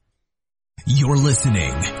You're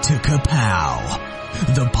listening to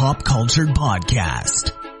Kapow, the pop culture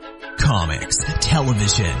podcast. Comics,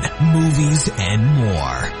 television, movies, and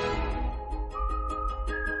more.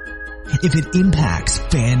 If it impacts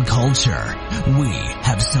fan culture, we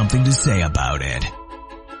have something to say about it.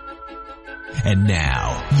 And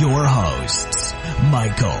now, your hosts,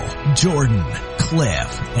 Michael, Jordan,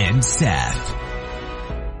 Cliff, and Seth.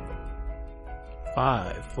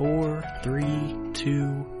 5, 4, 3, 2,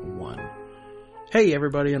 1. Hey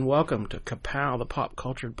everybody, and welcome to Kapow, the pop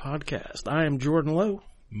culture podcast. I am Jordan Lowe.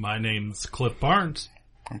 My name's Cliff Barnes.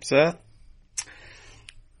 I'm Seth.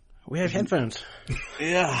 We have headphones.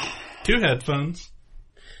 Yeah. Two headphones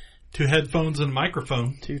and a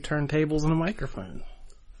microphone. 2 turntables and a microphone.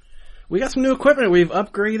 We got some new equipment we've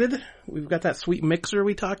upgraded. We've got that sweet mixer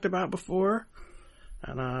we talked about before.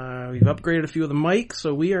 And we've upgraded a few of the mics,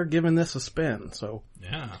 so we are giving this a spin. So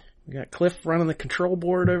Yeah. we got Cliff running the control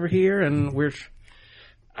board over here, and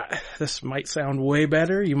this might sound way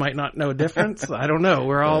better. You might not know a difference. I don't know.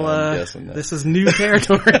 We're all, this is new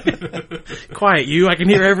territory. Quiet, you. I can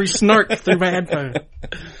hear every snark through my headphone.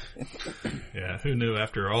 Yeah, who knew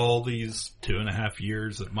after all these 2.5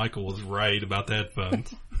 years that Michael was right about the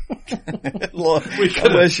headphones? Look,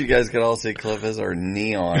 I wish you guys could all see Cliff as our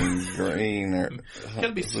neon green or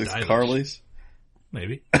Gotta be stylish. Carly's.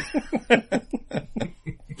 Maybe.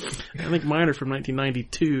 I think mine are from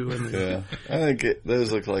 1992. And Yeah, I think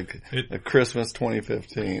those look like a Christmas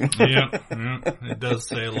 2015. Yeah, it does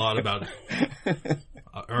say a lot about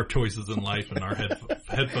our choices in life and our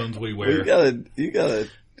headphones we wear. You got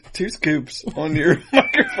 2 scoops on your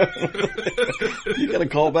microphone. You got to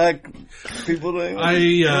call back people to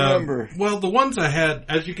remember. Well, the ones I had,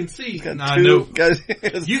 as you can see, Got I 2 know guys.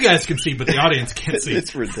 you guys can see, but the audience can't see.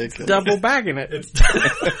 It's ridiculous. double bagging it. It's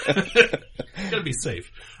gotta be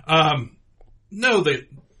safe. No,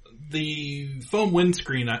 the foam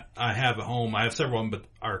windscreen I have at home, I have several of them, but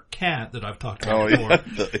our cat that I've talked about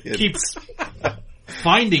before keeps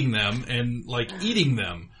finding them and like eating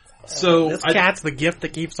them. So This cat's the gift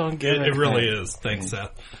that keeps on giving. it really is. Thanks,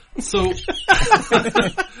 Seth. So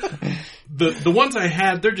the ones I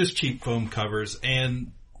had, they're just cheap foam covers,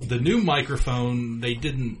 and the new microphone, I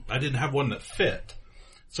didn't have one that fit.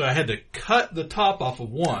 So I had to cut the top off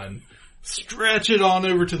of one, stretch it on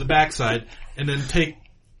over to the backside, and then take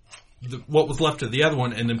what was left of the other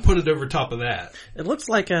one and then put it over top of that. It looks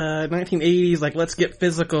like a 1980s, like, let's get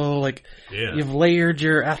physical, like, Yeah. you've layered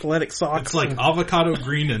your athletic socks. It's like avocado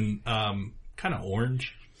green and kind of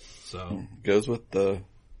orange. So Goes with the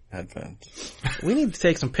headphones. We need to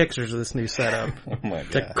take some pictures of this new setup Oh my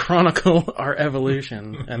to god. chronicle our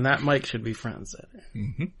evolution, and that mic should be front and center.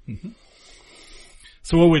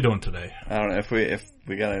 So what are we doing today? I don't know if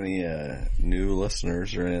we got any new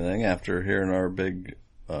listeners or anything after hearing our big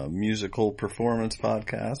musical performance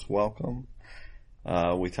podcast. Welcome.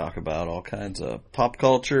 We talk about all kinds of pop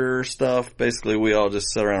culture stuff. Basically, we all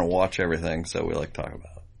just sit around and watch everything, so we like to talk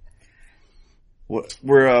about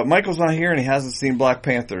it. Michael's not here and he hasn't seen Black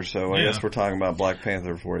Panther, so I guess we're talking about Black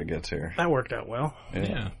Panther before he gets here. That worked out well.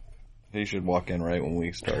 Yeah. He should walk in right when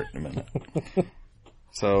we start in a minute.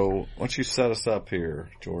 So, why don't you set us up here,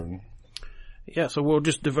 Jordan? Yeah, so we'll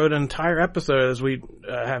just devote an entire episode, as we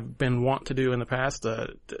have been wont to do in the past.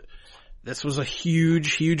 This was a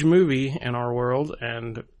huge, huge movie in our world,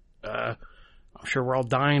 and I'm sure we're all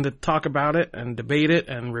dying to talk about it and debate it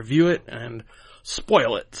and review it and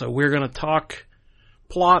spoil it. So we're going to talk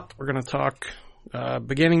plot, we're going to talk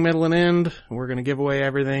beginning, middle, and end, and we're going to give away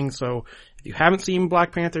everything. So if you haven't seen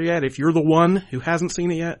Black Panther yet, if you're the one who hasn't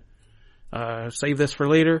seen it yet, save this for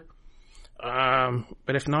later.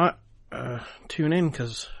 But if not, tune in,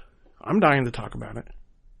 because I'm dying to talk about it.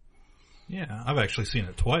 Yeah, I've actually seen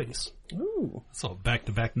it twice. Ooh. It's all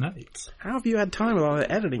back-to-back nights. How have you had time with all the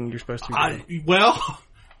editing you're supposed to be doing? Well,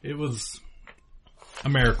 it was a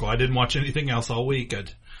miracle. I didn't watch anything else all week. I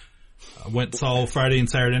went and saw Friday and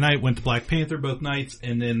Saturday night, went to Black Panther both nights,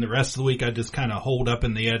 and then the rest of the week I just kind of holed up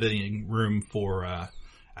in the editing room for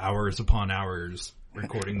hours upon hours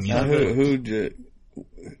recording music. Who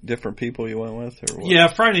different people you went with, or what? Yeah,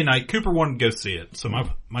 Friday night, Cooper wanted to go see it. So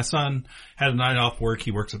my son had a night off work.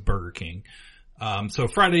 He works at Burger King. So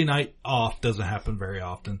Friday night off doesn't happen very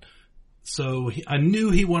often. So I knew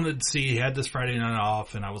he wanted to see, he had this Friday night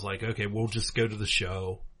off, and I was like, okay, we'll just go to the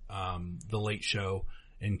show, the late show,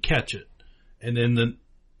 and catch it. And then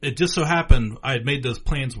it just so happened I had made those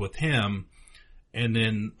plans with him, and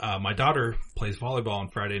then my daughter plays volleyball on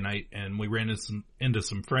Friday night, and we ran into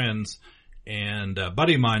some friends. And a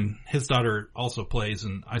buddy of mine, his daughter also plays,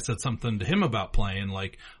 and I said something to him about playing,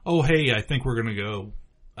 like, oh, hey, I think we're going to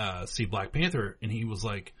go see Black Panther. And he was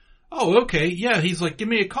like, oh, okay, yeah. He's like, give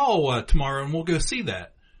me a call tomorrow and we'll go see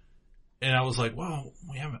that. And I was like, well,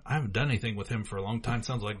 I haven't done anything with him for a long time.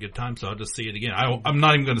 Sounds like a good time, so I'll just see it again. I'm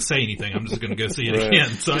not even going to say anything. I'm just going to go see it again.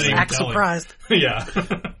 So just act surprised. Yeah.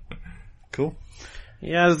 Cool.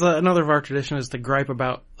 Yeah, another of our tradition is to gripe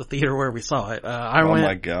about the theater where we saw it. I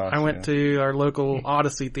went to our local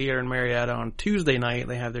Odyssey Theater in Marietta on Tuesday night.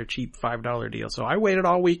 They had their cheap $5 deal. So I waited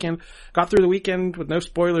all weekend, got through the weekend with no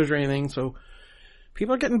spoilers or anything. So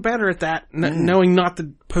people are getting better at that, knowing not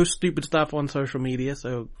to post stupid stuff on social media.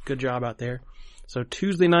 So good job out there. So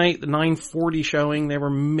Tuesday night, the 9:40 showing, there were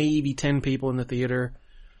maybe 10 people in the theater.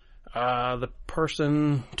 The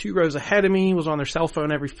person 2 rows ahead of me was on their cell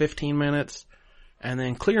phone every 15 minutes. And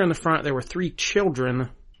then clear in the front, there were 3 children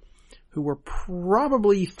who were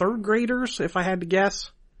probably 3rd graders, if I had to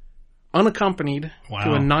guess, unaccompanied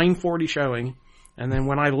to a 9:40 showing. And then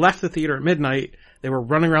when I left the theater at midnight, they were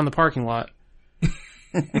running around the parking lot.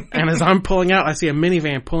 And as I'm pulling out, I see a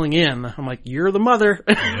minivan pulling in. I'm like, "You're the mother.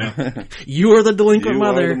 Yeah. You are the delinquent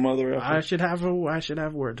mother. Are the mother. I should have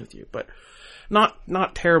words with you." But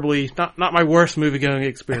not terribly, not my worst movie going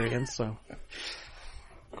experience. So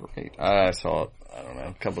great. I saw it, I don't know,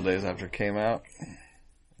 a couple of days after it came out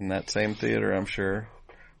in that same theater, I'm sure.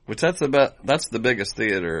 Which that's the biggest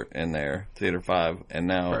theater in there, Theater 5, and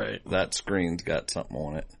now that screen's got something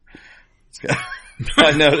on it. It's got,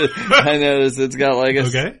 I noticed it's got like a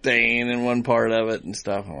stain in one part of it and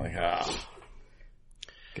stuff. I'm like,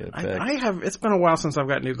 get it fixed. It's been a while since I've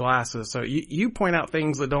got new glasses, so you point out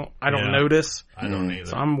things that I don't notice. I don't either.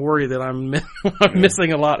 So I'm worried that I'm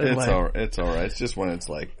missing a lot in life. It's alright. It's just when it's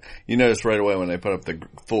like, you notice right away when they put up the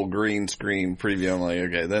full green screen preview, I'm like,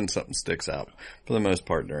 okay, then something sticks out. For the most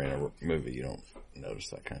part during a movie, you don't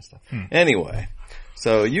notice that kind of stuff. Anyway,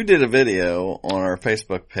 so you did a video on our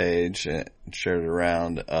Facebook page and shared it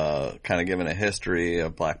around, kind of giving a history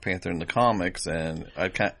of Black Panther in the comics, and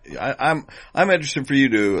I'm interested for you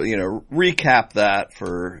to, recap that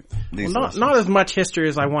for these. Well, not as much history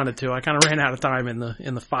as I wanted to. I kind of ran out of time in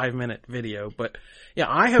the 5-minute video, but yeah,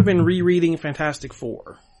 I have been rereading Fantastic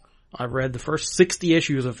Four. I've read the first 60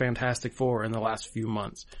 issues of Fantastic Four in the last few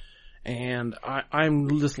months. And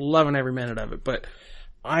I'm just loving every minute of it. But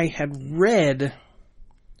I had read,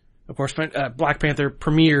 of course, Black Panther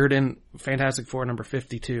premiered in Fantastic Four number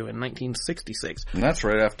 52 in 1966. And that's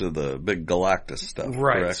right after the big Galactus stuff.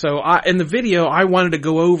 Right. Correct? So in the video, I wanted to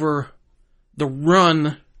go over the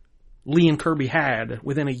run Lee and Kirby had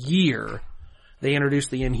within a year. They introduced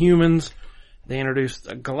the Inhumans. They introduced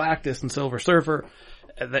Galactus and Silver Surfer.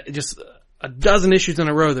 Just a dozen issues in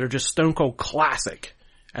a row that are just stone cold classic.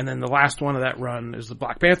 And then the last one of that run is the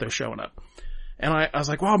Black Panther showing up. And I was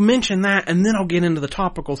like, well, I'll mention that, and then I'll get into the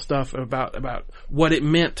topical stuff about what it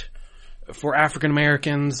meant for African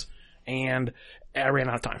Americans, and I ran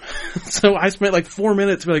out of time. So I spent like 4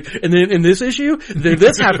 minutes like, and then in this issue,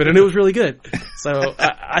 this happened, and it was really good. So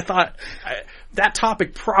I thought that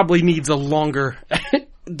topic probably needs a longer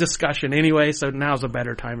discussion anyway, so now's a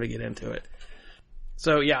better time to get into it.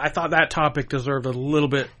 So yeah, I thought that topic deserved a little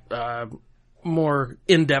bit, more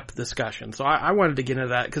in-depth discussion. So I wanted to get into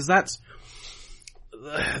that because that's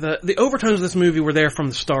the overtones of this movie were there from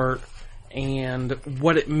the start, and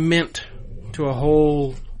what it meant to a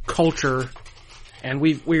whole culture. And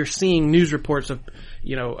we're seeing news reports of,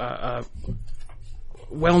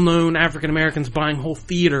 well-known African Americans buying whole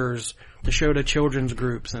theaters to show to children's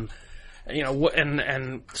groups, and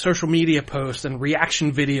and social media posts and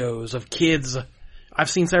reaction videos of kids. I've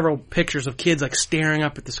seen several pictures of kids like staring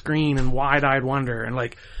up at the screen in wide-eyed wonder, and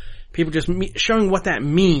like people just showing what that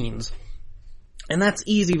means. And that's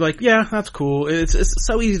easy, like, yeah, that's cool. It's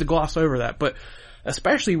so easy to gloss over that, but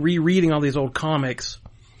especially rereading all these old comics,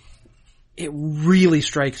 it really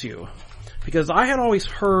strikes you. Because I had always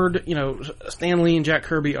heard, Stan Lee and Jack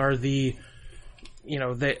Kirby are the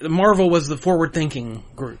Marvel was the forward-thinking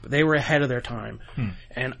group. They were ahead of their time.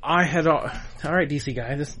 And I had, all right, DC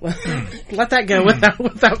guy, just let that go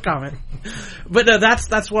without comment. But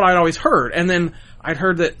that's what I'd always heard. And then I'd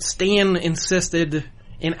heard that Stan insisted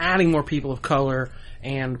in adding more people of color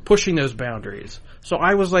and pushing those boundaries. So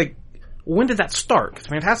I was like, when did that start? 'Cause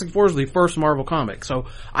Fantastic Four is the first Marvel comic. So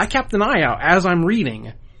I kept an eye out as I'm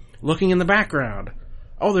reading, looking in the background.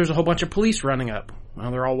 Oh, there's a whole bunch of police running up.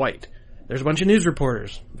 Well, they're all white. There's a bunch of news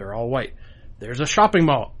reporters. They're all white. There's a shopping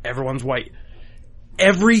mall. Everyone's white.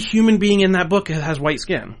 Every human being in that book has white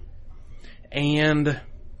skin. And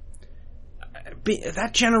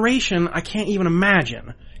that generation, I can't even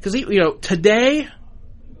imagine. Because, today,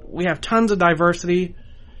 we have tons of diversity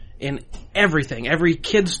in everything. Every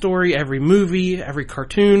kid's story, every movie, every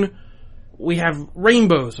cartoon. we have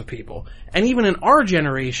rainbows of people. And even in our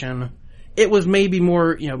generation, it was maybe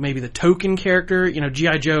more, maybe the token character,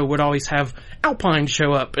 G.I. Joe would always have Alpine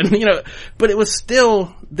show up and, but it was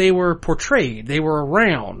still, they were portrayed, they were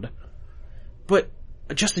around. But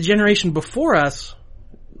just a generation before us,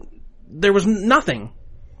 there was nothing.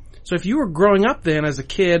 So if you were growing up then as a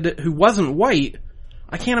kid who wasn't white,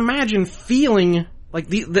 I can't imagine feeling like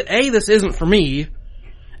A, this isn't for me,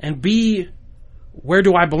 and B, where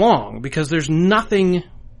do I belong? Because there's nothing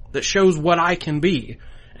that shows what I can be.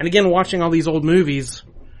 And again, watching all these old movies,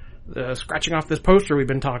 scratching off this poster we've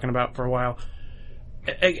been talking about for a while,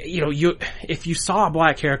 if you saw a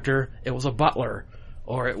black character, it was a butler,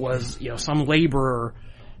 or it was, some laborer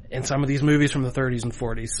in some of these movies from the 30s and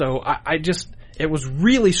 40s. So it was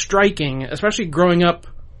really striking, especially growing up.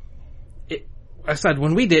 I said,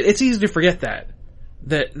 when we did, it's easy to forget that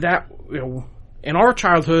in our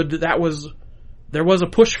childhood, there was a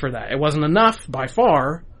push for that. It wasn't enough by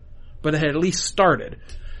far, but it had at least started.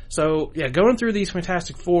 So, yeah, going through these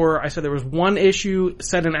Fantastic Four, I said there was one issue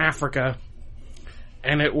set in Africa,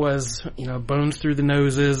 and it was, bones through the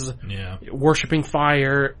noses, worshipping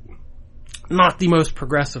fire, not the most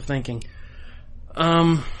progressive thinking.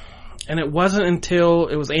 And it wasn't until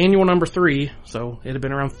it was annual number 3, so it had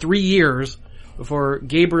been around 3 years before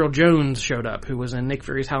Gabriel Jones showed up, who was in Nick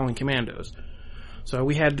Fury's Howling Commandos. So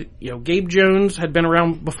we had, Gabe Jones had been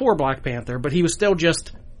around before Black Panther, but he was still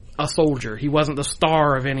just a soldier. He wasn't the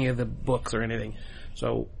star of any of the books or anything.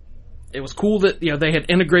 So it was cool that, they had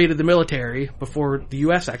integrated the military before the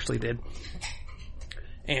U.S. actually did.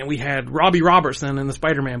 And we had Robbie Robertson in the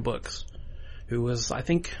Spider-Man books, who was, I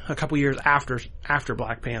think, a couple years after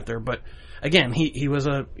Black Panther. But again, he was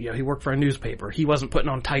he worked for a newspaper. He wasn't putting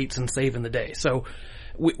on tights and saving the day. So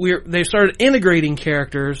they started integrating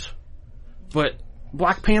characters, but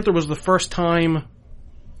Black Panther was the first time.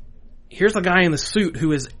 Here's a guy in the suit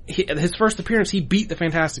who his first appearance, he beat the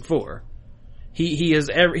Fantastic Four. He is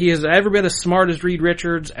every bit as smart as Reed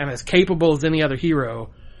Richards and as capable as any other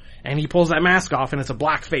hero, and he pulls that mask off and it's a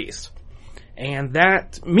black face. And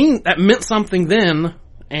that meant something then,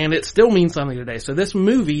 and it still means something today. So this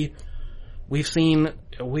movie, we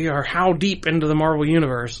are how deep into the Marvel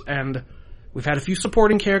Universe, and we've had a few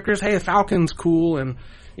supporting characters. Hey, the Falcon's cool, and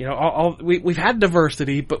we've had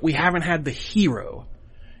diversity, but we haven't had the hero.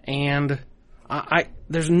 And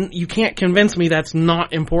you can't convince me that's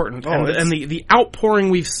not important. And the outpouring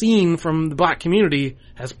we've seen from the black community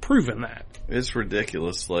has proven that. It's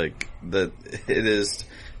ridiculous, that it is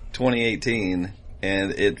 2018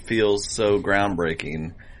 and it feels so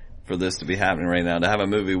groundbreaking for this to be happening right now. To have a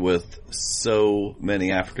movie with so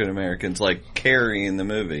many African Americans, carrying the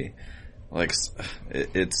movie.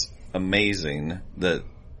 It's amazing that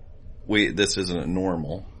this isn't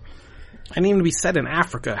normal. And even to be set in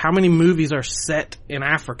Africa. How many movies are set in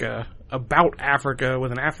Africa, about Africa,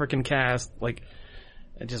 with an African cast?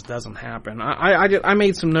 It just doesn't happen. I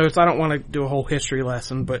made some notes. I don't want to do a whole history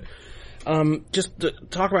lesson, but just to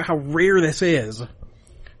talk about how rare this is.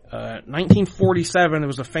 1947, there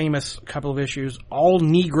was a famous couple of issues, All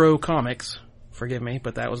Negro Comics. Forgive me,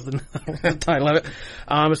 but that was the title of it.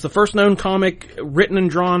 It's the first known comic written and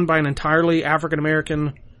drawn by an entirely African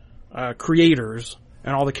American creators.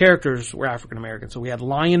 And all the characters were African American. So we had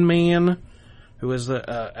Lion Man, who was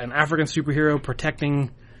an African superhero protecting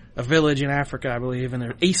a village in Africa, I believe. And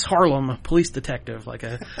there's Ace Harlem, police detective, a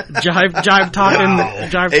jive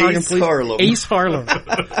talking Ace police. Harlem. Ace Harlem.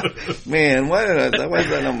 Man, why is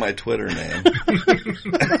that on my Twitter name?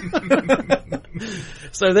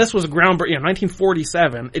 So this was groundbreaking.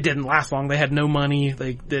 1947. It didn't last long. They had no money.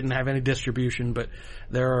 They didn't have any distribution. But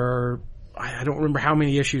I don't remember how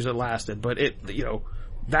many issues it lasted, but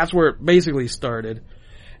that's where it basically started.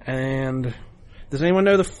 And does anyone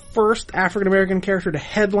know the first African American character to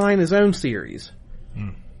headline his own series?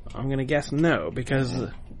 I'm gonna guess no, because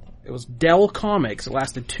it was Dell Comics. It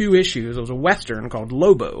lasted 2 issues. It was a Western called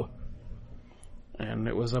Lobo. And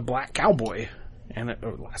it was a black cowboy. And it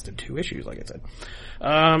lasted 2 issues, like I said.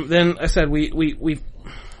 Then I said we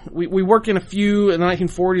worked in a few in the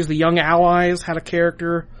 1940s. The Young Allies had a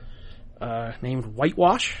character named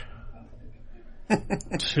Whitewash,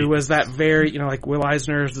 who was that very, like Will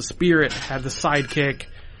Eisner's The Spirit had the sidekick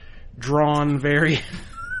drawn very...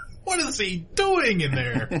 What is he doing in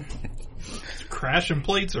there? Crashing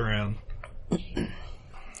plates around.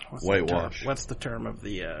 Whitewash. What's the term of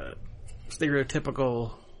the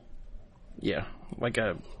stereotypical, like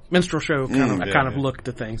a minstrel show kind of look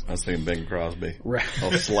to things. I was thinking Bing Crosby. Right.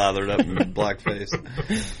 All slathered up in blackface.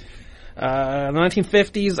 The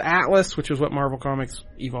 1950s, Atlas, which is what Marvel Comics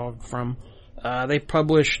evolved from, they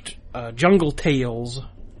published Jungle Tales,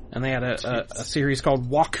 And they had a series called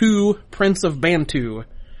Waku, Prince of Bantu,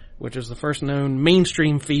 which is the first known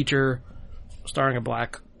mainstream feature starring a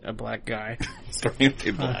black guy. Starring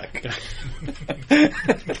a black.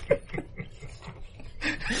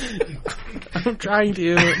 I'm trying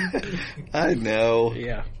to. I know.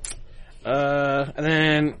 Yeah. And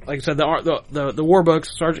then, like I said, the war books,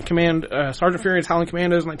 Sergeant Fury and Howling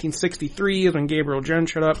Commandos, 1963 is when Gabriel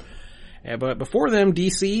Jones showed up. But before them,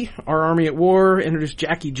 DC, Our Army at War, introduced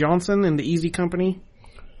Jackie Johnson in the Easy Company.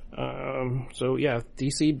 So yeah,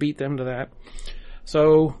 DC beat them to that.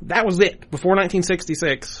 So that was it. Before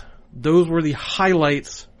 1966, those were the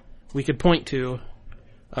highlights we could point to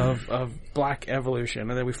of black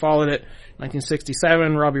evolution. And then we followed it,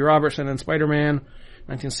 1967, Robbie Robertson in Spider-Man.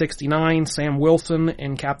 1969, Sam Wilson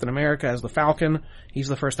in Captain America as the Falcon. He's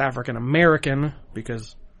the first African American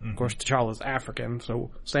because, of course, T'Challa's African. So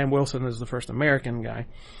Sam Wilson is the first American guy.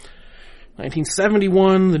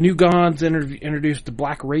 1971, The New Gods introduced the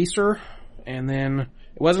Black Racer. And then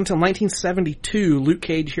it wasn't until 1972, Luke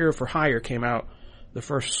Cage Hero for Hire came out, the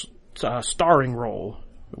first starring role.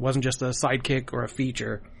 It wasn't just a sidekick or a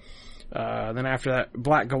feature. Then after that,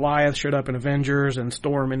 Black Goliath showed up in Avengers and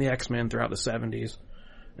Storm in the X-Men throughout the 70s.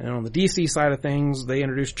 And on the DC side of things, they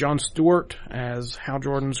introduced Jon Stewart as Hal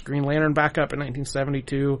Jordan's Green Lantern backup in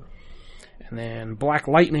 1972. And then Black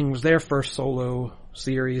Lightning was their first solo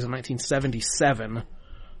series in 1977,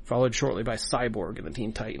 followed shortly by Cyborg and the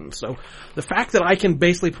Teen Titans. So the fact that I can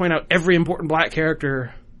basically point out every important black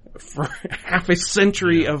character for half a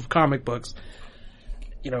century of comic books,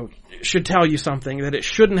 should tell you something, that it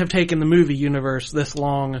shouldn't have taken the movie universe this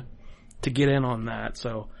long to get in on that.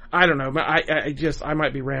 So I don't know, but I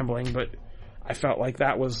might be rambling, but I felt like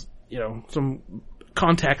that was, some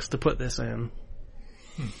context to put this in.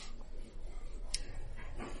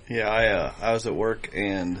 Yeah, I was at work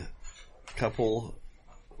and a couple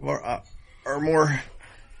or more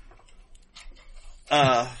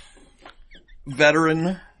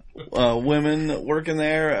veteran women working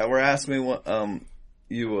there were asking me what I'm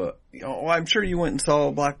sure you went and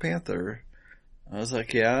saw Black Panther. I was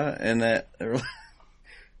like, yeah, and they were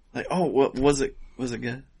like, oh, what was it? Was it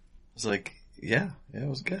good? I was like, yeah, it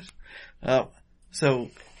was good. And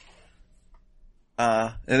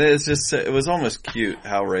it's just, it was almost cute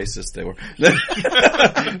how racist they were. No,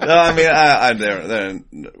 I mean, they're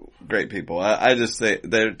great people. I just say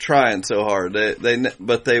they're trying so hard.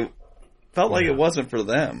 But they felt like it wasn't for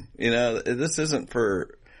them. This isn't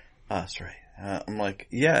for us, right? I'm like,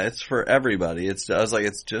 yeah, it's for everybody. I was like,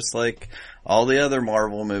 it's just like all the other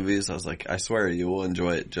Marvel movies. I was like, I swear you will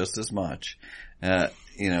enjoy it just as much.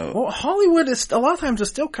 Well, Hollywood is a lot of times is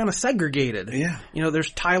still kind of segregated. Yeah.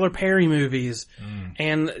 There's Tyler Perry movies,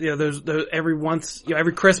 and there's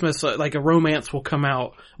every Christmas like a romance will come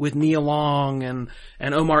out with Nia Long and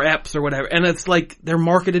Omar Epps or whatever, and it's like they're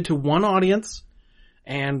marketed to one audience,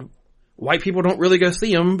 and white people don't really go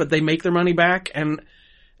see them, but they make their money back, and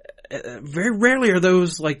very rarely are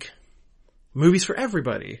those like movies for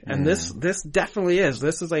everybody. And this definitely is.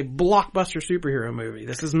 This is a blockbuster superhero movie.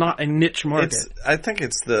 This is not a niche market. I think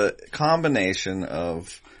it's the combination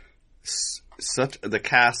of the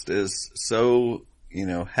cast is so,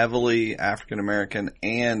 heavily African American,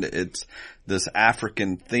 and it's this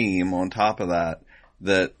African theme on top of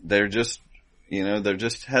that they're just, they're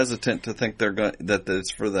just hesitant to think that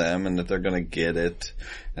it's for them and that they're going to get it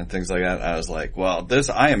and things like that. I was like, well,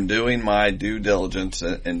 I am doing my due diligence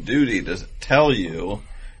and duty to tell you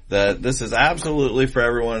that this is absolutely for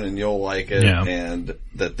everyone and you'll like it, and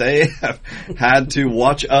that they have had to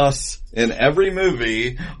watch us in every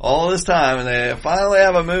movie all this time, and they finally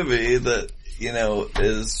have a movie that,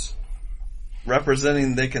 is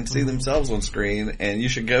representing they can see themselves on screen, and you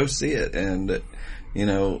should go see it and,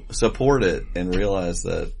 support it and realize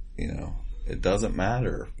that, it doesn't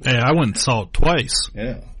matter. Hey, I went and saw it twice.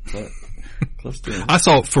 Yeah. But I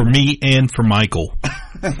saw it for me and for Michael.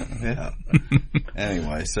 Yeah.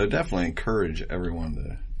 Anyway, so definitely encourage everyone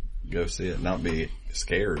to go see it, not be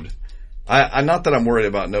scared. Not that I'm worried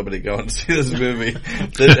about nobody going to see this movie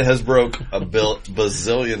that has broke a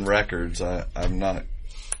bazillion records. I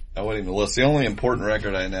wouldn't even list. The only important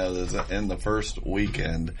record I know is in the first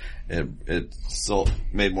weekend, it still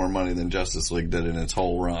made more money than Justice League did in its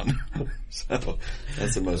whole run. So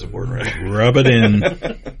that's the most important record. Rub it in.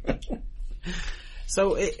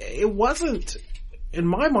 So it wasn't, in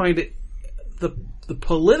my mind, the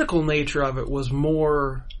political nature of it was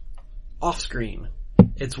more off screen.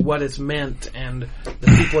 It's what it's meant and the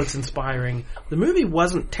people it's inspiring. The movie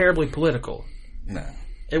wasn't terribly political. No.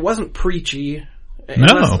 It wasn't preachy.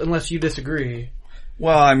 No. Unless you disagree.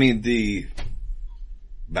 Well, I mean, the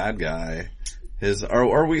bad guy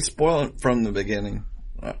Are we spoiling from the beginning?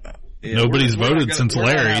 Yeah, Nobody's voted since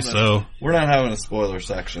Larry, so we're not having a spoiler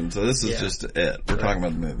section. So this is just it. We're talking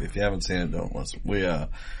about the movie. If you haven't seen it, don't listen.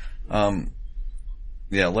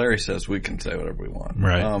 Larry says we can say whatever we want.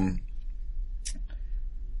 Right.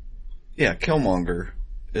 Killmonger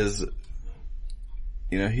is,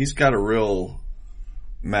 he's got a real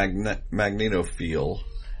Magneto feel,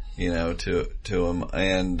 to him,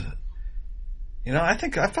 and I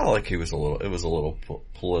felt like it was a little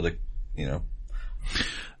politic,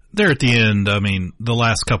 There at the end, I mean, the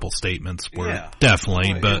last couple statements were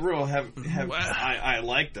definitely, but I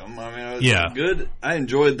liked them. I mean, it was good. I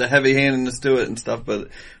enjoyed the heavy-handedness to it and stuff, but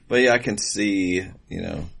I can see,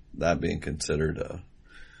 that being considered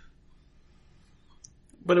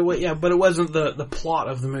But it wasn't the plot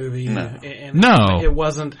of the movie. No. And it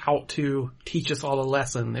wasn't out to teach us all a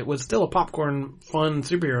lesson. It was still a popcorn, fun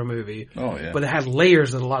superhero movie. Oh, yeah. But it had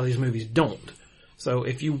layers that a lot of these movies don't. So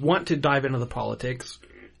if you want to dive into the politics,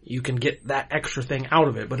 you can get that extra thing out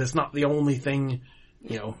of it, but it's not the only thing,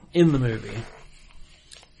 in the movie.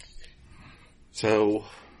 So,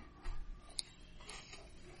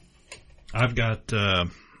 I've got the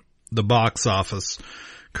box office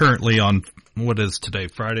currently on, what is today,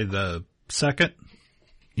 Friday the 2nd?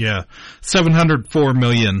 Yeah, $704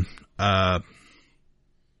 million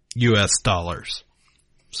US dollars.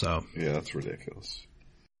 So. Yeah, that's ridiculous.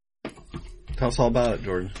 Tell us all about it,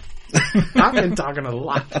 Jordan. I've been talking a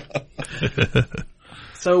lot.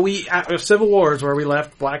 So Civil War is where we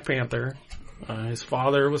left Black Panther. His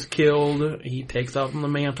father was killed. He takes up the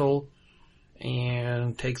mantle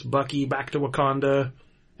and takes Bucky back to Wakanda,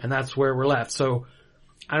 and that's where we're left. So,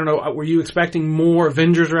 I don't know, were you expecting more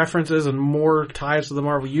Avengers references and more ties to the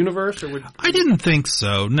Marvel Universe? I didn't think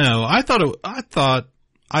so, no. I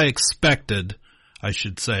expected, I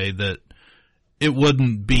should say, that it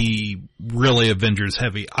wouldn't be really Avengers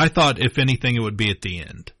heavy. I thought, if anything, it would be at the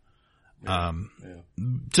end.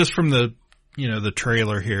 Just from the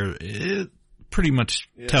trailer here, it pretty much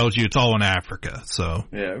tells you it's all in Africa, so.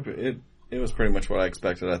 Yeah, it was pretty much what I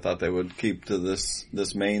expected. I thought they would keep to this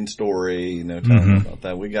main story, talking about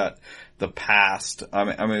that. We got the past. I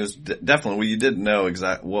mean, it was definitely, you didn't know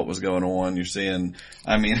exactly what was going on. You're seeing,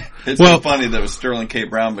 it's so funny that it was Sterling K.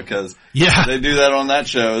 Brown, because they do that on that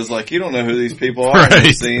show. It's like, you don't know who these people are in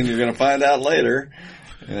the scene. You're going to find out later.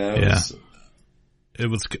 It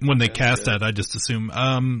was when they cast that, I just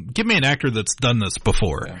assume, give me an actor that's done this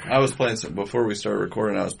before. Yeah. I was playing before we started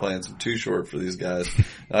recording, I was playing some Too Short for these guys.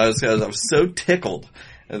 I was so tickled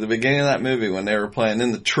at the beginning of that movie when they were playing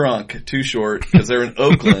In the Trunk, Too Short, because they're in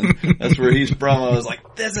Oakland. That's where he's from. I was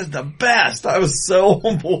like, this is the best. I was so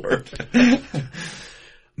on board.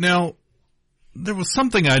 Now, there was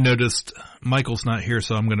something I noticed. Michael's not here,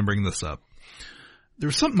 so I'm going to bring this up. There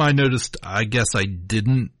was something I noticed, I guess I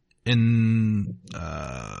didn't, in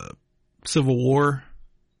Civil War.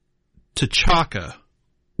 T'Chaka,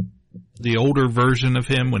 the older version of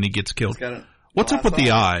him when he gets killed. What's up with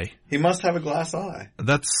the eye? He must have a glass eye.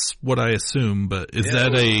 That's what I assume, but is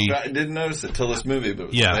that I didn't notice it till this movie, but it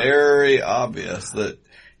was very obvious that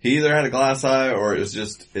he either had a glass eye or it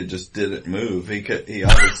just didn't move. He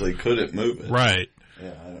obviously couldn't move it. Right.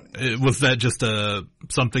 Yeah, was that just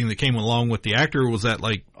something that came along with the actor, or was that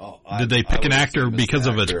did they pick an actor because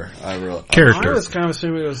of a character? I was kind of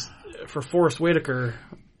assuming it was for Forrest Whitaker.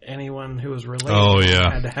 Anyone who was related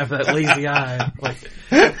had to have that lazy eye,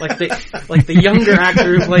 like the younger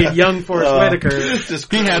actor who played young Forrest Whitaker.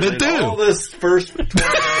 He had it too. All this first 20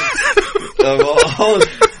 minutes of all.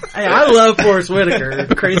 Hey, I love Forrest Whitaker,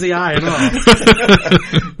 crazy eye and all.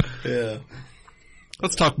 Yeah.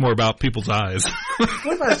 Let's talk more about people's eyes.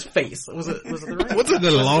 What about his face? Was it the right? Was it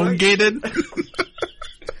elongated?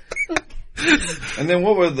 And then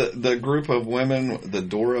what were the group of women? The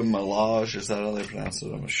Dora Milaje, is that how they pronounce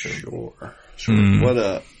it? I'm sure.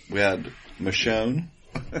 What we had Michonne.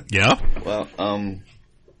 Yeah. Well,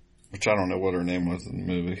 which I don't know what her name was in the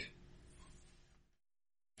movie.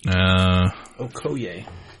 Okoye.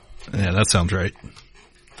 Yeah, that sounds right.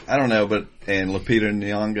 I don't know, and Lupita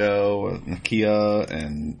Nyong'o, Nakia,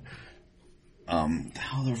 and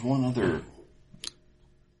there's one other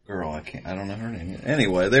girl. I don't know her name yet.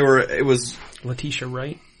 Anyway, it was Letitia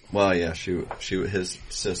Wright. Well, yeah, she his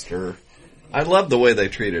sister. I loved the way they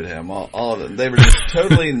treated him. All of it. They were just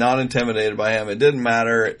totally not intimidated by him. It didn't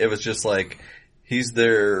matter. It was just like he's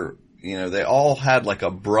their. They all had like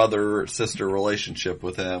a brother-sister relationship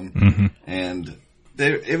with him, and.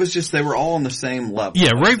 It was just they were all on the same level.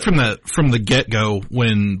 Yeah, right from the get-go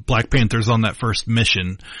when Black Panther's on that first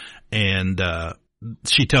mission and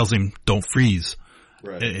she tells him don't freeze.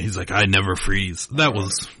 Right. And he's like, I never freeze. That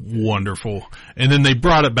was wonderful. And then they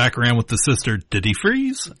brought it back around with the sister. Did he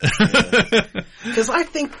freeze? Because I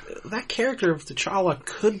think that character of T'Challa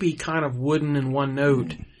could be kind of wooden and one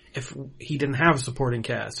note if he didn't have a supporting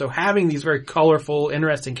cast. So having these very colorful,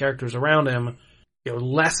 interesting characters around him,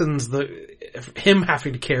 lessens him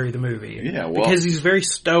having to carry the movie. Yeah, well, because he's very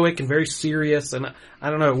stoic and very serious, and I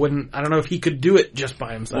don't know if he could do it just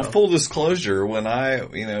by himself. Well, full disclosure, when I,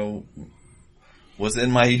 was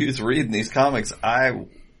in my youth reading these comics, I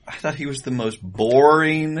thought he was the most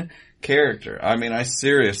boring character. I mean, I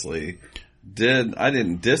seriously I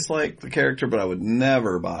didn't dislike the character, but I would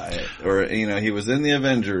never buy it. Or, he was in the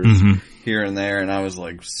Avengers here and there, and I was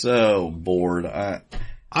like so bored.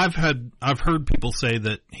 I've heard people say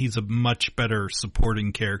that he's a much better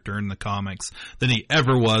supporting character in the comics than he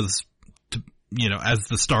ever was as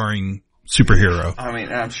the starring superhero. I mean,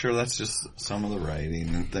 I'm sure that's just some of the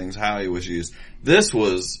writing and things, how he was used. This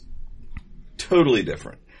was totally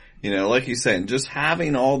different. Like you're saying, just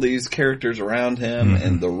having all these characters around him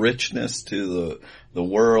and the richness to the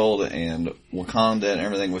world and Wakanda and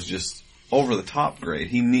everything was just over the top great.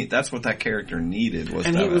 That's what that character needed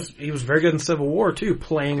and he was very good in Civil War too,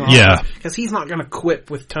 playing off because he's not going to quip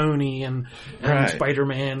with Tony and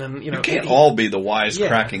Spider-Man and you can't all be the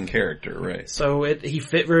wisecracking character, right? So he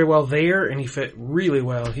fit very well there, and he fit really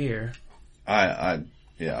well here. I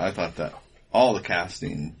thought that all the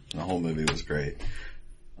casting, the whole movie was great.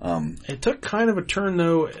 It took kind of a turn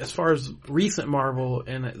though, as far as recent Marvel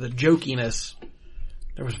and the jokiness.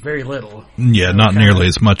 There was very little. Yeah, not nearly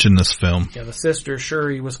as much in this film. Yeah, the sister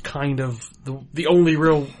Shuri was kind of the only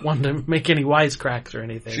real one to make any wisecracks or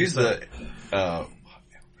anything. She's the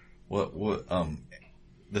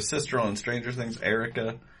sister on Stranger Things,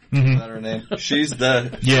 Erica. Is that her name? She's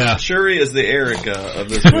Shuri is the Erica of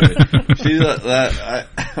this movie. She's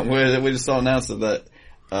we just saw announced that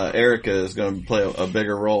Erica is going to play a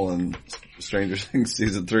bigger role in Stranger Things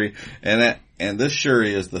season 3, and this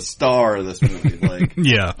Shuri is the star of this movie. Like,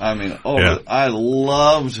 I mean, I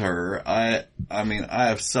loved her. I mean, I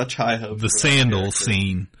have such high hopes. The sandal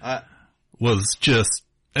scene was just.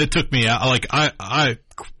 It took me out. Like I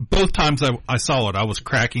both times I saw it, I was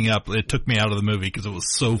cracking up. It took me out of the movie because it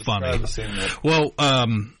was so funny. Well,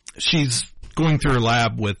 she's going through her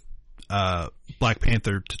lab with Black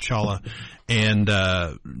Panther T'Challa and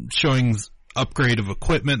showing upgrade of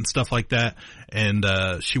equipment and stuff like that. And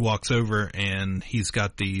she walks over and he's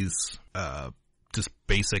got these just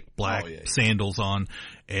basic black sandals on,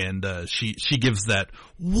 and she gives that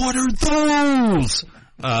 "What are those?"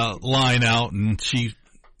 line out, and she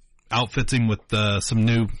outfits him with some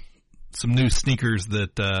new sneakers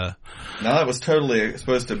that now that was totally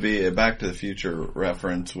supposed to be a Back to the Future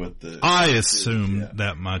reference with the I assumed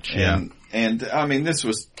that much. And I mean, this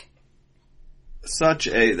was such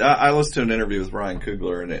I listened to an interview with Ryan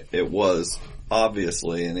Coogler, and it was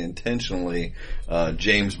obviously and intentionally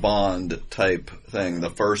James Bond type thing.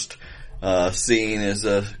 The first scene is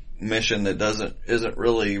a mission that isn't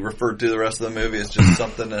really referred to the rest of the movie. It's just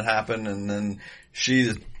something that happened, and then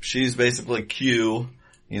she's basically Q,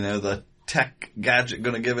 the tech gadget,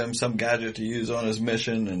 going to give him some gadget to use on his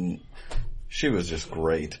mission, and she was just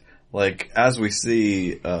great. Like, as we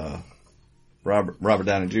see Robert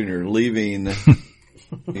Downey Jr. leaving,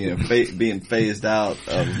 being phased out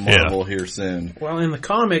of Marvel here soon. Well, in the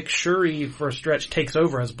comic, Shuri for a stretch takes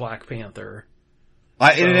over as Black Panther.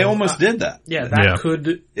 And it almost did that. Yeah, that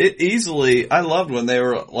could... It easily... I loved when they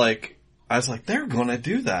were like... I was like, they're going to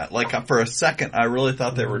do that. Like, for a second, I really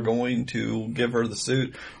thought they were going to give her the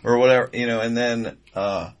suit or whatever, and then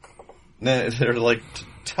they're like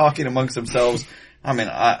talking amongst themselves. I mean,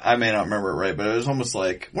 I may not remember it right, but it was almost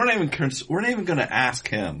like, we're not even going to ask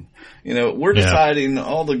him. We're deciding,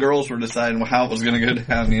 all the girls were deciding how it was going to go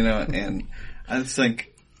down, and I just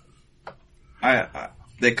think,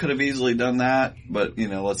 they could have easily done that, but,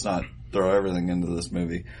 let's not throw everything into this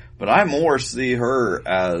movie. But I more see her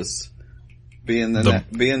as being the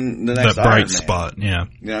next that bright Iron Man. spot, yeah.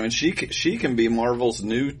 I mean, she can be Marvel's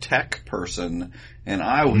new tech person, and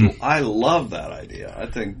I love that idea. I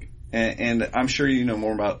think, and I'm sure you know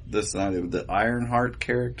more about this than I do. The Ironheart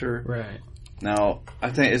character, right? Now,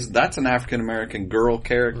 I think that's an African American girl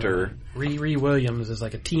character. Right. Riri Williams is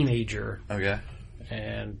like a teenager, okay,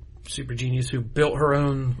 and super genius who built her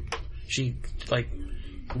own. She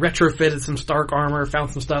retrofitted some Stark armor,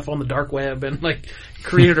 found some stuff on the dark web, and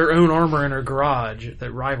created her own armor in her garage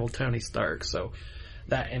that rivaled Tony Stark. So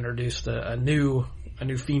that introduced a new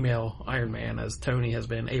female Iron Man, as Tony has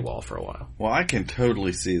been AWOL for a while. Well, I can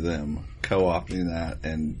totally see them co-opting that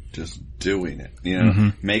and just doing it, you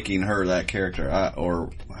know, making her that character,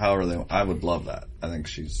 or however I would love that. I think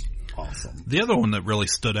she's awesome. The other one that really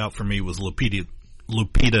stood out for me was Lupita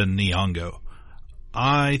Nyong'o.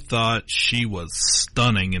 I thought she was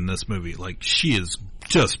stunning in this movie. Like, she is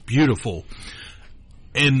just beautiful.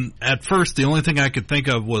 And at first, the only thing I could think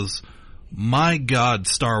of was, my God,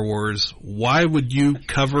 Star Wars, why would you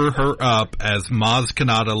cover her up as Maz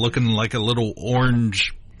Kanata looking like a little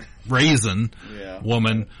orange raisin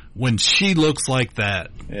woman when she looks like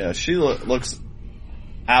that? Yeah, she looks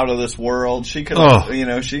out of this world. She could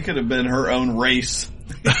have, she could have been her own race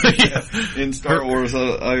in Star Wars.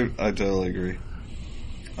 I totally agree.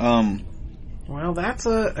 Well, that's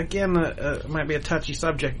might be a touchy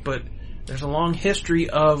subject, but there's a long history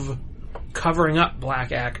of covering up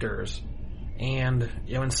black actors. And,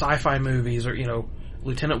 in sci-fi movies, or,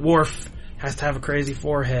 Lieutenant Worf has to have a crazy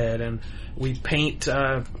forehead, and we paint,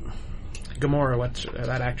 Gamora, what's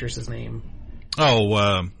that actress's name?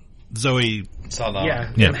 Oh, Zoe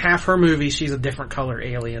Saldana. Yeah, in half her movies, she's a different color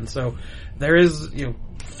alien, so there is,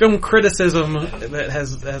 film criticism that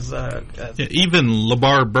has even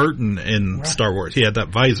LeVar Burton in Star Wars, he had that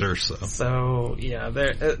visor, so yeah,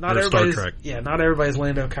 not everybody's Star Trek. Yeah, not everybody's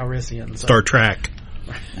Lando Calrissian. So. Star Trek.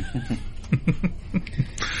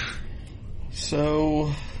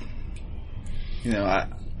 So,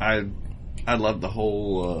 I love the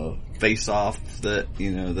whole face-off that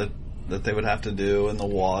that they would have to do in the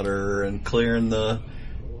water and clearing the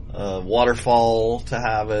waterfall to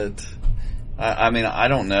have it. I mean, I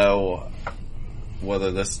don't know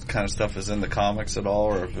whether this kind of stuff is in the comics at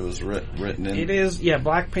all, or if it was written in. It is, yeah.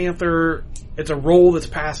 Black Panther. It's a role that's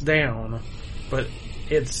passed down, but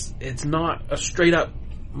it's not a straight up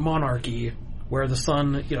monarchy where the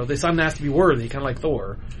son has to be worthy, kind of like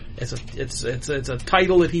Thor. It's a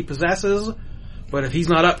title that he possesses, but if he's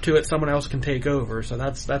not up to it, someone else can take over. So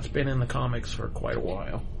that's been in the comics for quite a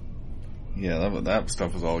while. Yeah, that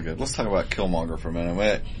stuff was all good. Let's talk about Killmonger for a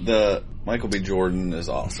minute. The Michael B. Jordan is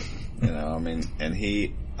awesome. And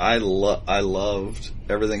I loved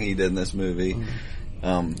everything he did in this movie.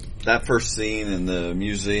 That first scene in the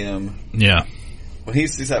museum. Yeah. When he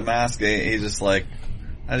sees that mask, he's just like,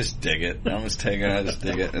 I just dig it. I'm just taking it. I just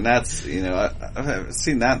dig it. And that's, I've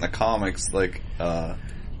seen that in the comics, like,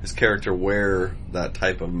 his character wear that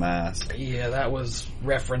type of mask. Yeah, that was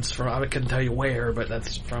referenced from, I couldn't tell you where, but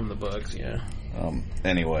that's from the books, yeah.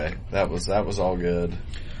 Anyway, that was all good.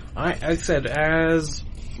 I said, as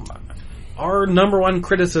our number one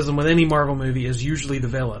criticism with any Marvel movie is usually the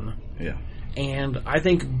villain. Yeah. And I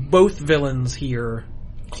think both villains here,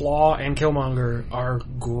 Claw and Killmonger, are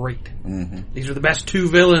great. Mm-hmm. These are the best two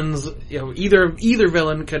villains. Either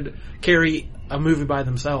villain could carry a movie by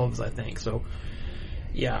themselves, I think. So,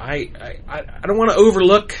 yeah, I don't want to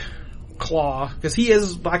overlook Claw, because he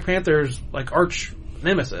is Black Panther's arch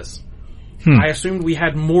nemesis. I assumed we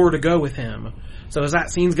had more to go with him. So as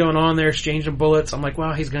that scene's going on, they're exchanging bullets. I'm like,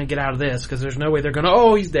 well, he's going to get out of this, because there's no way they're going to.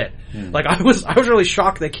 Oh, he's dead. I was really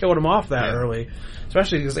shocked they killed him off that early.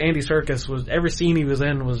 Especially because Andy Serkis every scene he was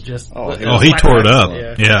in was just... he tore it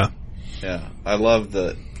up. Yeah. I love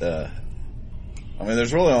the...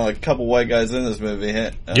 there's really only a couple white guys in this movie.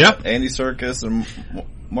 Andy Serkis and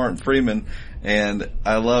Martin Freeman. And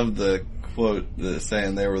I love the quote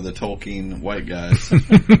saying they were the Tolkien white guys.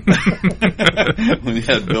 When you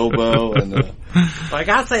had Bilbo and... I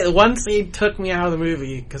gotta say, the one scene took me out of the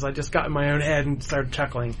movie, because I just got in my own head and started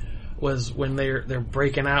chuckling, was when they're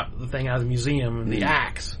breaking out the thing out of the museum and the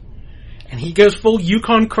axe. And he goes full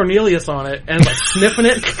Yukon Cornelius on it and sniffing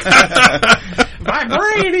it.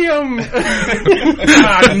 Vibranium!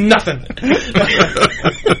 Nothing.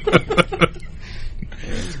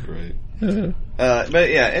 That's great. But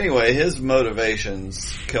yeah, anyway, his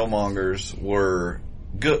motivations, Killmonger's, were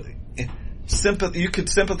good. You could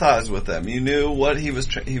sympathize with them. You knew what he was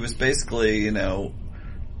basically,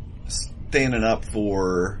 standing up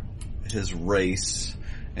for his race,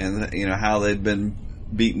 and how they'd been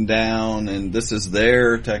beaten down, and this is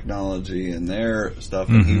their technology and their stuff,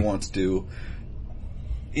 and he wants to,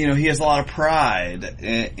 he has a lot of pride,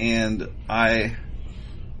 and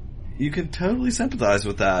you could totally sympathize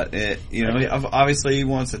with that. Obviously he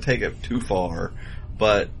wants to take it too far,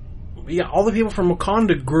 but yeah, all the people from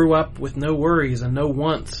Wakanda grew up with no worries and no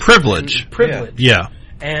wants. Privilege. Yeah.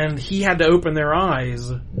 And he had to open their eyes,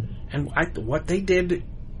 and what they did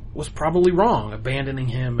was probably wrong, abandoning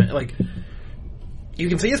him. You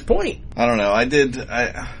can see his point. I don't know.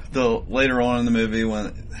 Later on in the movie,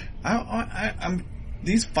 when I'm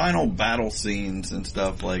these final battle scenes and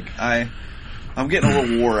stuff, like, I'm getting a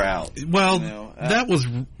little wore out. Well, you know?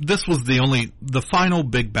 this was the final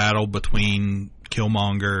big battle between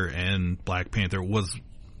Killmonger and Black Panther was,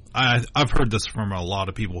 I've heard this from a lot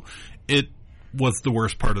of people. It was the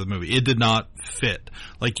worst part of the movie. It did not fit.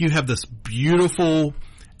 Like, you have this beautiful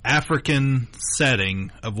African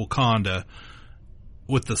setting of Wakanda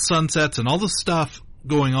with the sunsets and all the stuff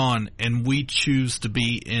going on, and we choose to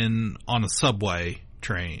be on a subway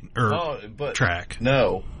train or track.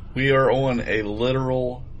 No, we are on a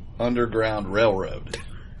literal underground railroad.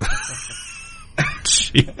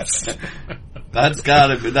 Jeez. That's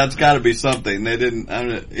gotta be something. They didn't. I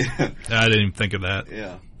didn't even think of that.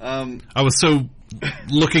 Yeah. I was so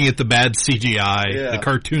looking at the bad CGI, the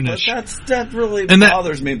cartoonish. But that really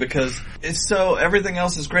bothers me because it's so everything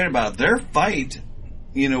else is great about it. Their fight,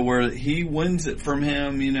 you know, where he wins it from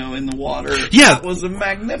him, you know, in the water. Yeah, that was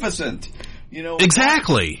magnificent. You know,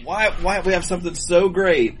 exactly. Why we have something so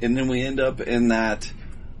great and then we end up in that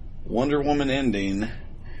Wonder Woman ending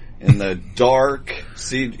in the dark.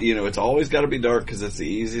 You know, it's always got to be dark because it's the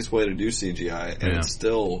easiest way to do CGI, and it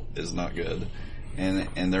still is not good.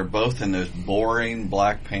 And they're both in those boring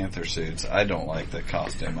Black Panther suits. I don't like the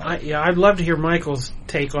costume. I'd love to hear Michael's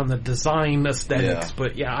take on the design aesthetics,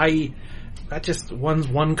 but that just one's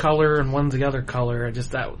one color and one's the other color.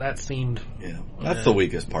 That seemed that's the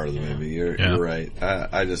weakest part of the movie. You're right.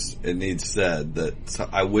 It needs said that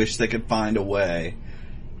I wish they could find a way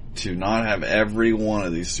to not have every one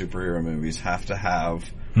of these superhero movies have to have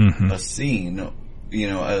a scene. You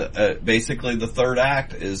know, basically the third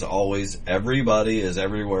act is always everybody is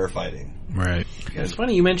everywhere fighting. Right. It's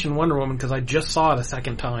funny you mentioned Wonder Woman because I just saw it a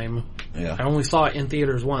second time. Yeah. I only saw it in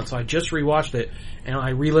theaters once, so I just rewatched it and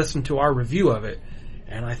I re-listened to our review of it,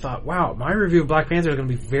 and I thought, wow, my review of Black Panther is going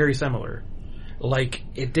to be very similar. Like,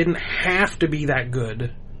 it didn't have to be that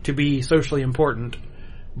good to be socially important,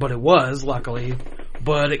 but it was, luckily.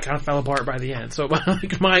 But it kind of fell apart by the end. So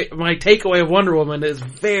like my takeaway of Wonder Woman is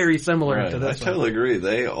very similar to this. I totally agree.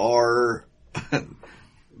 They are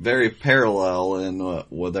very parallel in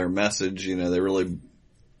with their message. You know, they really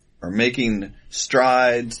are making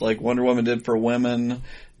strides like Wonder Woman did for women.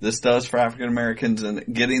 This does for African Americans, and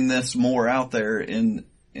getting this more out there in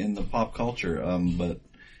the pop culture. But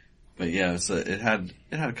yeah, it had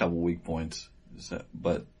a couple weak points,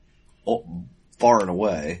 but. Far and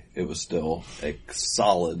away, it was still a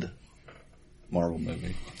solid Marvel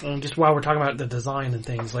movie. Just while we're talking about the design and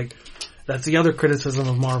things, like, that's the other criticism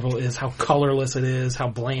of Marvel is how colorless it is, how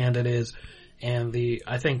bland it is, and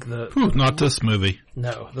not this movie.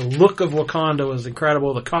 No, the look of Wakanda was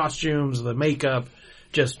incredible, the costumes, the makeup,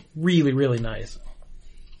 just really, really nice.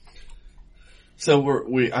 So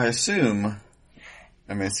I assume,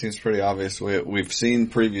 I mean, it seems pretty obvious, we've seen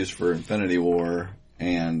previews for Infinity War,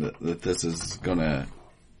 and that this is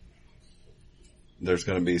there's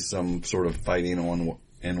gonna be some sort of fighting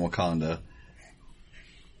in Wakanda.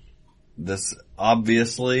 This,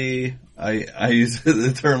 obviously, I use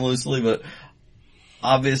the term loosely, but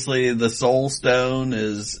obviously the Soul Stone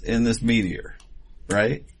is in this meteor,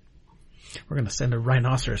 right? We're going to send a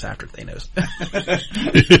rhinoceros after Thanos.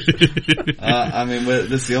 I mean,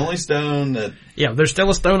 this is the only stone that... Yeah, there's still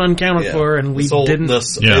a stone unaccounted for, and we didn't...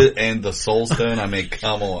 And the Soul Stone, I mean,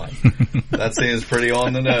 come on. That seems pretty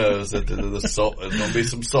on the nose. That the soul, there's going to be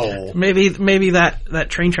some soul. Maybe that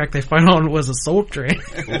train track they fight on was a soul train.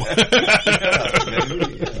 Maybe.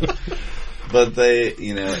 But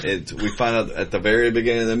we find out at the very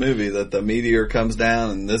beginning of the movie that the meteor comes down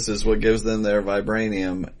and this is what gives them their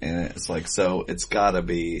vibranium, and it's like, so it's gotta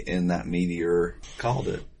be in that meteor. Called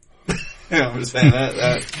it. I'm just saying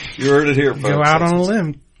that you heard it here, folks. Go out on a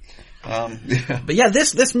limb. Yeah. But yeah,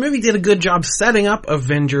 this movie did a good job setting up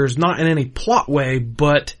Avengers, not in any plot way,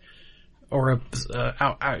 but, or a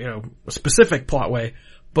specific plot way,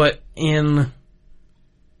 but in,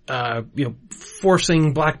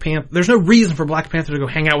 forcing Black Panther. There's no reason for Black Panther to go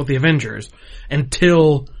hang out with the Avengers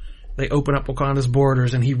until they open up Wakanda's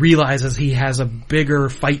borders and he realizes he has a bigger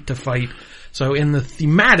fight to fight. So in the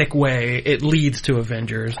thematic way, it leads to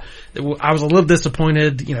Avengers. I was a little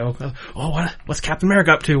disappointed, what's Captain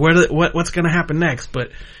America up to? What's going to happen next? But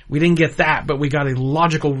we didn't get that, but we got a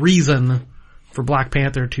logical reason for Black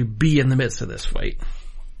Panther to be in the midst of this fight.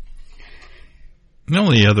 The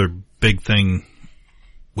only other big thing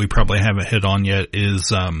we probably haven't hit on yet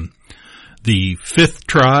is the fifth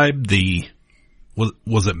tribe,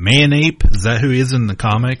 was it Man-Ape? Is that who he is in the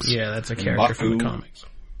comics? Yeah, that's a character from the comics.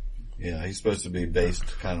 Yeah, he's supposed to be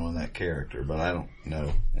based kind of on that character, but I don't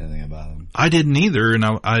know anything about him. I didn't either, and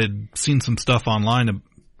I had seen some stuff online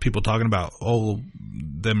people talking about,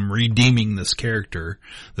 them redeeming this character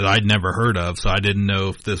that I'd never heard of. So I didn't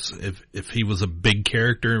know if he was a big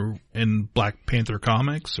character in Black Panther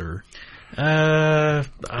comics or.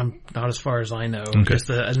 I'm not as far as I know. Okay. Just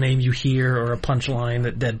a name you hear or a punchline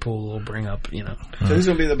that Deadpool will bring up, So who's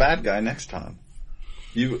gonna be the bad guy next time?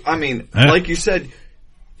 Like you said,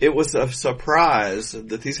 it was a surprise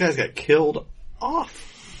that these guys got killed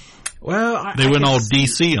off. Well, They went all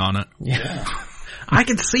DC on it. Yeah. I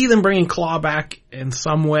could see them bringing Claw back in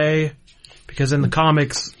some way, because in the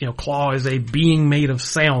comics, Claw is a being made of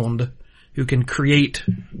sound who can create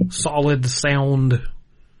solid sound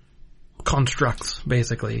constructs,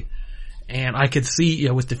 basically. And I could see,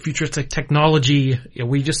 with the futuristic technology,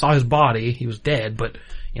 we just saw his body. He was dead, but,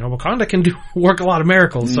 Wakanda can work a lot of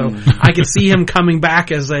miracles. So I could see him coming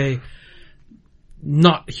back as a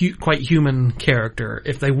not quite human character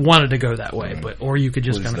if they wanted to go that way. But, or you could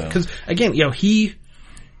just kind of, because again, he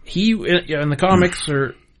in the comics,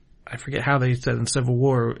 or I forget how they said in Civil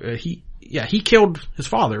War, he killed his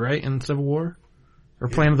father, right? In Civil War? Or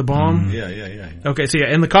planted the bomb? Yeah. Okay, so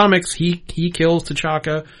in the comics, he kills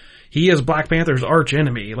T'Chaka. He is Black Panther's arch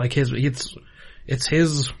enemy. Like it's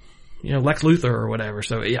his, Lex Luthor or whatever.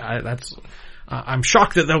 So yeah, I'm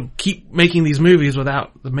shocked that they'll keep making these movies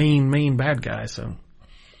without the main bad guy, so.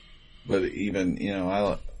 But even,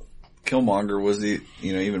 Killmonger was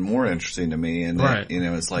even more interesting to me, and right.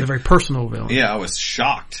 It's like a very personal villain. Yeah, I was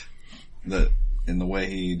shocked that in the way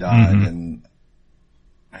he died, and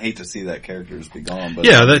I hate to see that character just be gone. But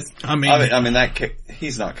he's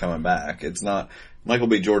not coming back. It's not. Michael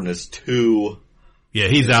B. Jordan is too. Yeah,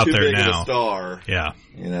 he's out too there big now. Of a star. Yeah,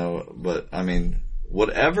 but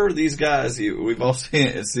whatever these guys, we've all seen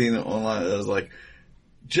it online. I was like,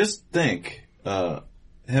 just think, him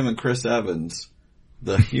and Chris Evans,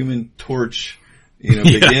 the Human Torch,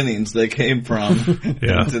 beginnings they came from,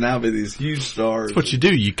 to now be these huge stars. That's what you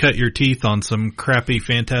do. You cut your teeth on some crappy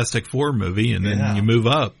Fantastic Four movie, and then you move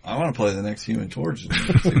up. I want to play the next Human Torch and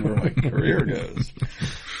see where my career goes.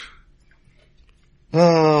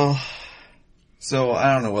 Oh, so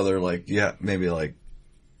I don't know whether maybe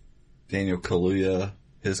Daniel Kaluuya,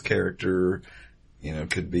 his character,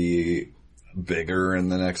 could be bigger in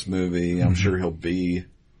the next movie. I'm sure he'll be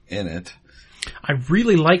in it. I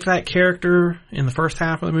really liked that character in the first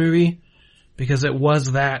half of the movie because it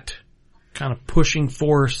was that kind of pushing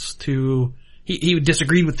force to, he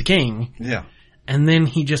disagreed with the king. Yeah. And then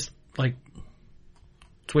he just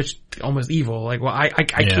switched almost evil. I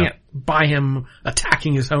can't buy him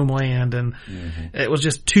attacking his homeland, and it was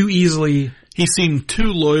just too easily. He seemed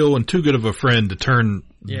too loyal and too good of a friend to turn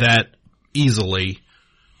that easily.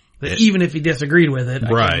 Even if he disagreed with it, I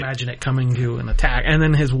right. can imagine it coming to an attack. And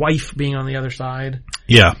then his wife being on the other side.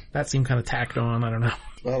 Yeah. That seemed kind of tacked on. I don't know.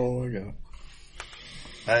 Oh, my God.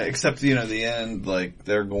 Except, the end,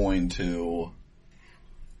 they're going to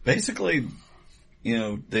basically,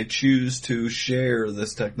 they choose to share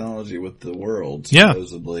this technology with the world,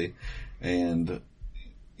 supposedly. And,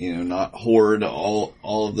 not hoard all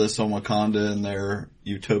of this on Wakanda and their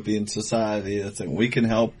utopian society. That's we can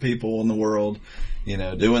help people in the world.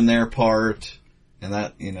 Doing their part, and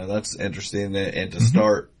that, that's interesting, and to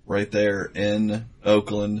start right there in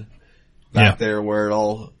Oakland, back there where it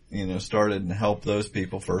all, started, and help those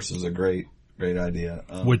people first is a great idea.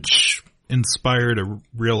 Which inspired a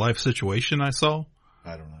real life situation I saw.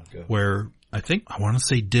 I don't know. Go. Where I want to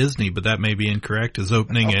say Disney, but that may be incorrect, is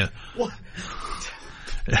opening a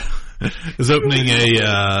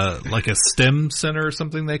STEM center or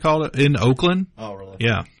something they call it in Oakland. Oh, really?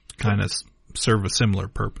 Yeah. Kind of serve a similar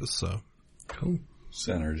purpose, so. Cool.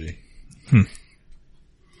 Synergy.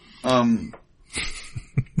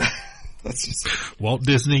 That's just Walt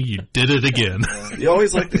Disney, you did it again. You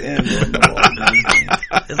always like to end on the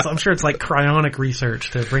Walt Disney. I'm sure it's like cryonic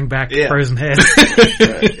research to bring back frozen heads.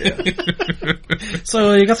 Right,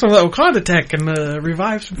 So you got some of that Wakanda tech and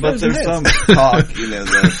revive some frozen heads. But there's some talk,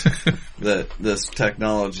 that this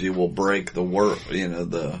technology will break the world,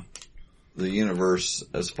 the universe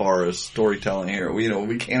as far as storytelling here.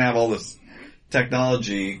 We can't have all this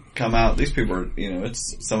technology come out. These people are,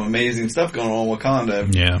 it's some amazing stuff going on in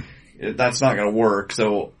Wakanda. Yeah. That's not going to work.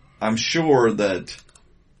 So I'm sure that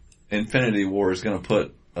Infinity War is going to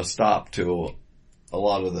put a stop to a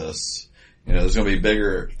lot of this. There's going to be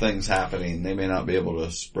bigger things happening. They may not be able to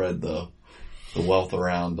spread the wealth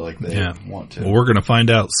around like they want to. Well, we're going to find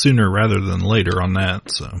out sooner rather than later on that,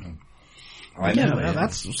 so.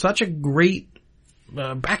 That's such a great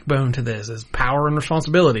backbone to this, is power and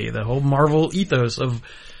responsibility. The whole Marvel ethos of,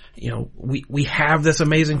 we have this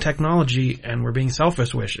amazing technology and we're being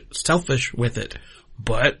selfish with it.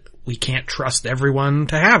 but we can't trust everyone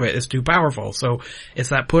to have it. It's too powerful. So it's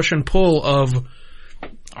that push and pull of,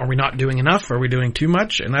 are we not doing enough? Are we doing too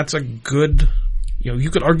much? And that's a good, you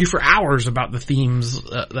could argue for hours about the themes,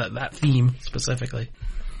 that theme specifically.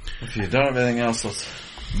 If you don't have anything else, let's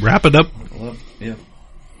wrap it up. Yeah.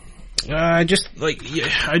 I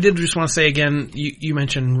did just want to say again, you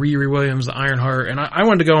mentioned Riri Williams, the Ironheart, and I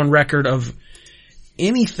wanted to go on record of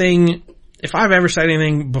anything, if I've ever said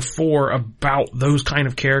anything before about those kind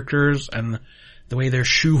of characters and the way they're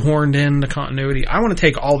shoehorned in the continuity, I want to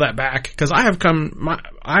take all that back, because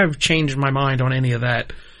I've changed my mind on any of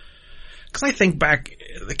that. Because I think back,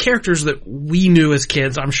 the characters that we knew as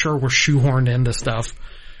kids, I'm sure were shoehorned into stuff,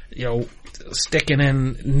 sticking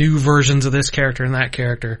in new versions of this character and that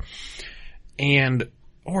character. And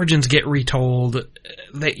origins get retold.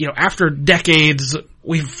 After decades,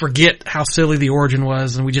 we forget how silly the origin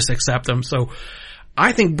was and we just accept them. So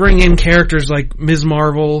I think bring in characters like Ms.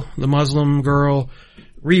 Marvel, the Muslim girl,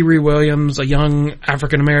 Riri Williams, a young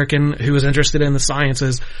African-American who is interested in the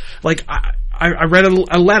sciences. Like, I read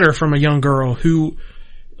a letter from a young girl who,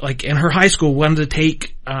 like, in her high school wanted to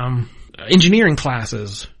take, engineering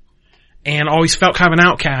classes and always felt kind of an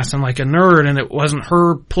outcast and like a nerd, and it wasn't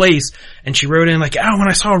her place. And she wrote in like, oh, when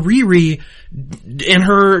I saw Riri in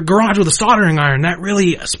her garage with a soldering iron, that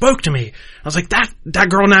really spoke to me. I was like, that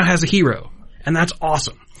girl now has a hero, and that's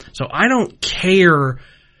awesome. So I don't care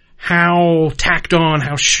how tacked on,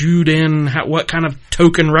 how shoed in, what kind of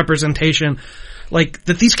token representation, like,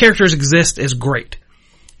 that these characters exist is great.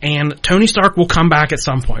 And Tony Stark will come back at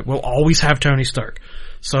some point. We'll always have Tony Stark.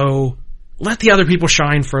 So let the other people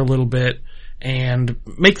shine for a little bit and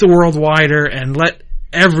make the world wider and let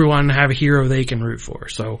everyone have a hero they can root for.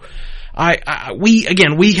 So we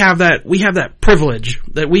have that privilege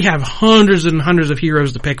that we have hundreds and hundreds of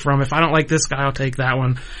heroes to pick from. If I don't like this guy, I'll take that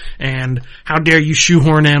one. And how dare you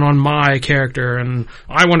shoehorn in on my character, and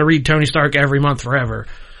I want to read Tony Stark every month forever.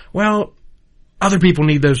 Well, other people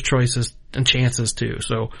need those choices and chances too.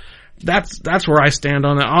 So that's where I stand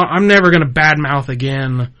on that. I'm never going to badmouth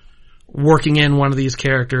again working in one of these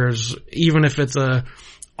characters, even if it's a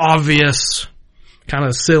obvious kind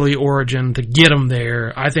of silly origin to get them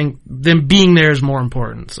there. I think them being there is more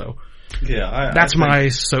important. So yeah, that's my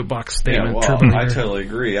soapbox statement. Yeah, well, I totally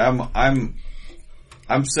agree. I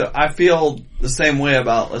feel the same way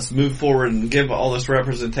about let's move forward and give all this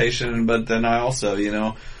representation, but then I also,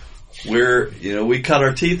 we cut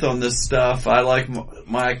our teeth on this stuff. I like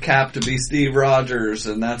my Cap to be Steve Rogers,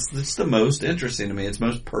 and that's the most interesting to me. It's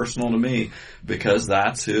most personal to me because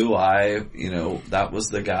that's who that was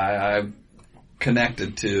the guy I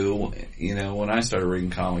connected to, when I started reading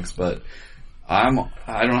comics. But I don't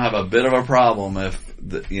have a bit of a problem if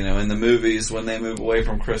in the movies when they move away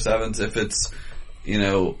from Chris Evans, if it's,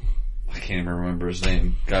 I can't even remember his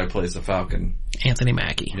name, guy who plays the Falcon. Anthony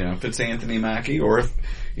Mackie. If it's Anthony Mackie, or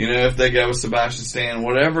if they go with Sebastian Stan,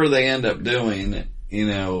 whatever they end up doing,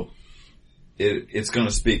 it's going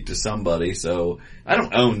to speak to somebody. So I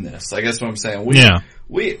don't own this. I guess what I'm saying. We've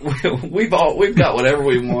got whatever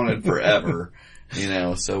we wanted forever,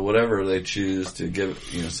 so whatever they choose to give,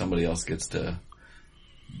 somebody else gets to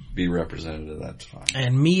be representative. That's fine.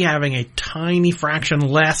 And me having a tiny fraction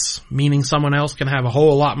less, meaning someone else can have a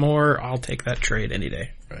whole lot more, I'll take that trade any day.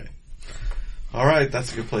 Right. All right.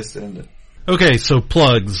 That's a good place to end it. Okay, so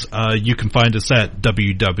plugs. You can find us at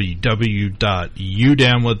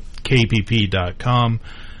www.udownwithkpp.com.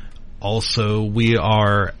 Also, we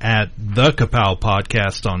are at the Kapow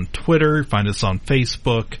Podcast on Twitter. Find us on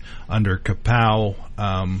Facebook under Kapow.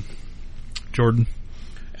 Jordan?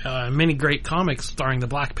 Many great comics starring the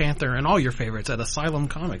Black Panther and all your favorites at Asylum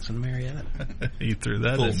Comics in Marietta. You threw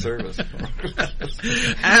that Full in. service.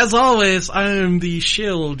 As always, I am the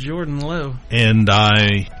shill Jordan Lowe. And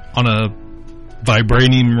on a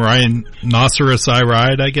vibranium rhinoceros I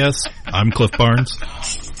ride, I guess. I'm Cliff Barnes.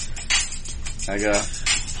 I gotta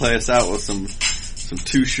play us out with some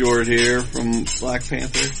Too Short here from Black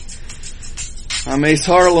Panther. I'm Ace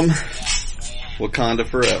Harlem. Wakanda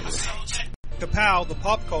forever. Kapow, the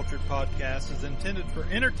pop culture podcast, is intended for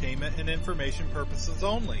entertainment and information purposes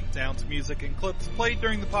only. Sounds, music, and clips played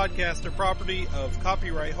during the podcast are property of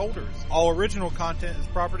copyright holders. All original content is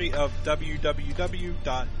property of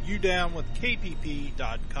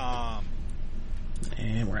www.udownwithkpp.com.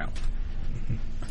 And we're out.